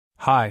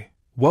Hi,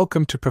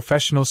 welcome to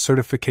Professional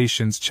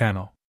Certifications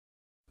channel.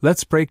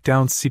 Let's break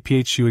down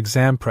CPHQ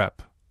exam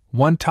prep,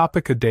 one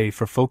topic a day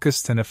for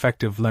focused and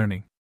effective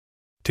learning.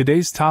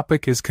 Today's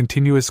topic is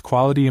Continuous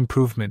Quality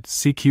Improvement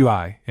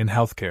 (CQI) in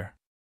Healthcare.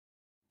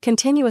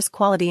 Continuous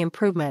Quality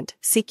Improvement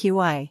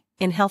 (CQI)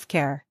 in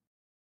Healthcare.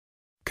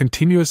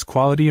 Continuous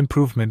quality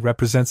improvement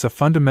represents a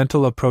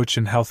fundamental approach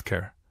in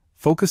healthcare,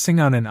 focusing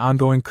on an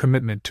ongoing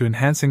commitment to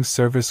enhancing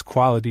service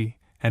quality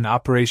and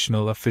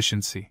operational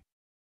efficiency.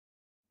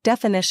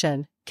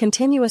 Definition: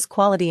 Continuous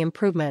Quality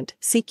Improvement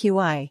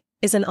 (CQI)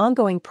 is an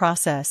ongoing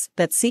process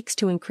that seeks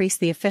to increase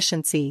the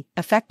efficiency,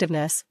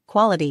 effectiveness,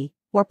 quality,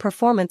 or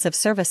performance of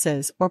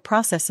services or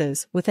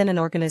processes within an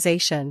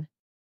organization.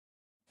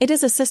 It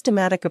is a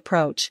systematic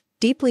approach,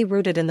 deeply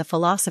rooted in the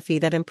philosophy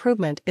that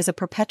improvement is a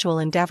perpetual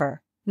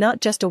endeavor,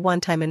 not just a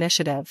one-time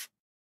initiative.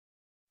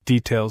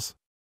 Details.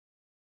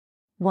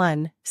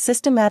 1.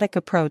 Systematic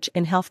approach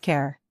in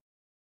healthcare.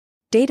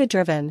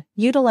 Data-driven,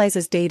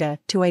 utilizes data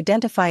to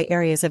identify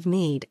areas of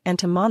need and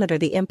to monitor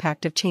the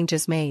impact of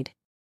changes made.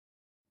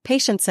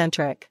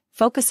 Patient-Centric,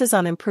 focuses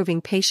on improving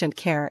patient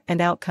care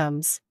and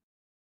outcomes.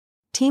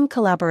 Team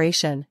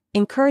collaboration,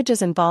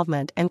 encourages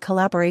involvement and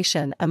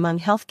collaboration among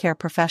healthcare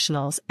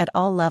professionals at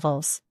all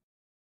levels.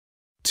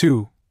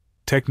 2.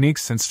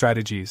 Techniques and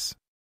strategies.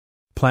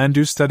 Plan,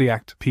 Do, Study,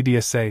 Act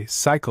 (PDSA)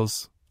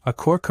 cycles, a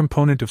core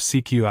component of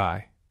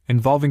CQI,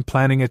 involving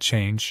planning a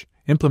change,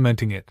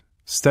 implementing it,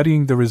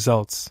 studying the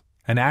results,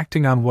 and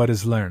acting on what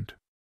is learned.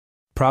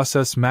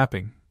 Process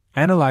mapping,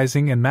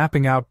 analyzing and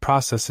mapping out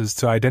processes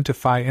to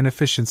identify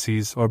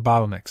inefficiencies or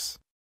bottlenecks.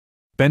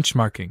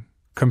 Benchmarking,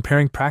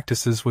 comparing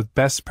practices with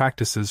best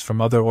practices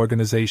from other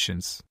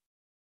organizations.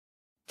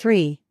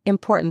 3.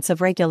 Importance of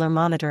regular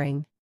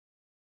monitoring.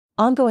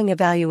 Ongoing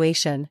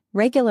evaluation,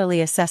 regularly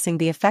assessing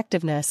the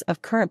effectiveness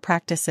of current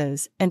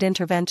practices and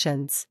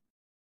interventions.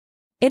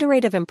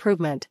 Iterative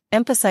improvement,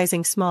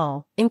 emphasizing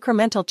small,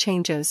 incremental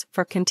changes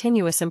for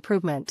continuous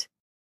improvement.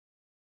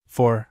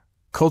 4.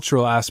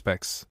 Cultural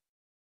aspects.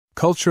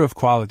 Culture of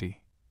quality,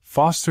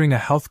 fostering a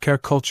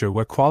healthcare culture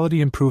where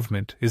quality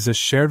improvement is a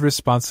shared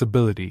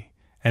responsibility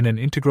and an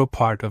integral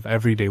part of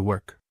everyday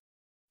work.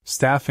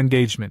 Staff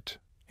engagement,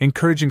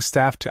 encouraging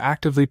staff to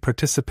actively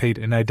participate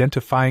in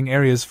identifying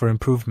areas for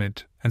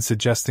improvement and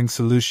suggesting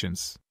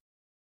solutions.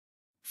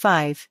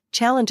 5.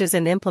 Challenges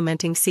in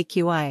implementing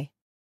CQI.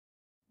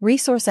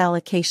 Resource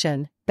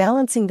allocation,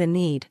 balancing the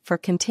need for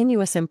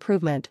continuous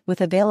improvement with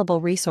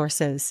available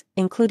resources,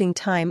 including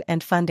time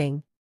and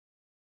funding.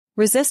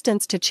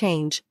 Resistance to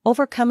change,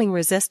 overcoming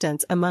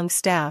resistance among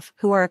staff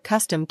who are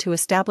accustomed to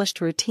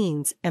established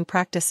routines and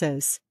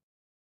practices.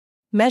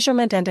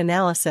 Measurement and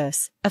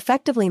analysis,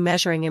 effectively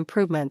measuring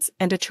improvements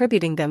and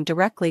attributing them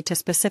directly to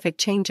specific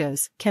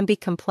changes, can be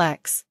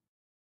complex.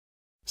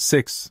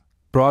 6.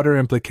 Broader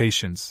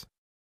implications.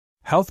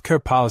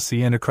 Healthcare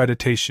policy and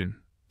accreditation.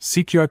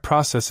 CQI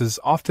processes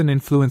often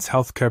influence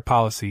healthcare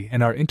policy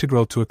and are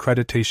integral to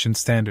accreditation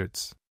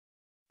standards.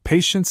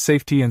 Patient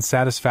safety and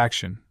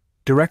satisfaction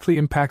directly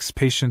impacts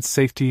patient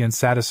safety and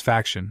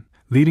satisfaction,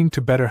 leading to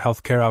better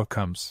healthcare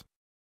outcomes.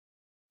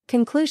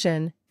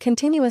 Conclusion: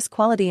 Continuous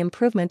quality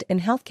improvement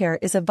in healthcare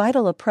is a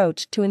vital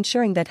approach to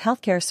ensuring that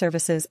healthcare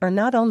services are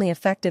not only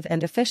effective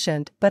and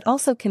efficient but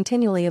also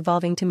continually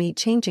evolving to meet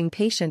changing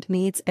patient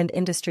needs and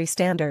industry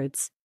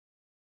standards.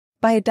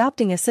 By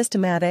adopting a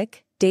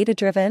systematic,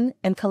 data-driven,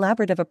 and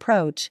collaborative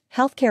approach,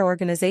 healthcare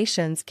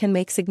organizations can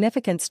make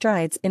significant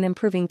strides in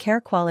improving care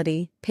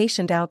quality,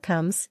 patient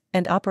outcomes,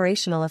 and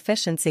operational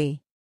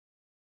efficiency.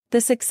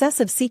 The success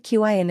of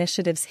CQI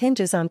initiatives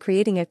hinges on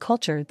creating a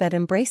culture that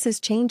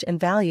embraces change and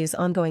values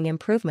ongoing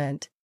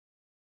improvement.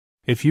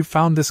 If you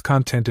found this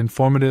content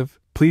informative,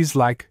 please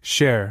like,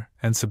 share,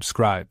 and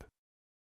subscribe.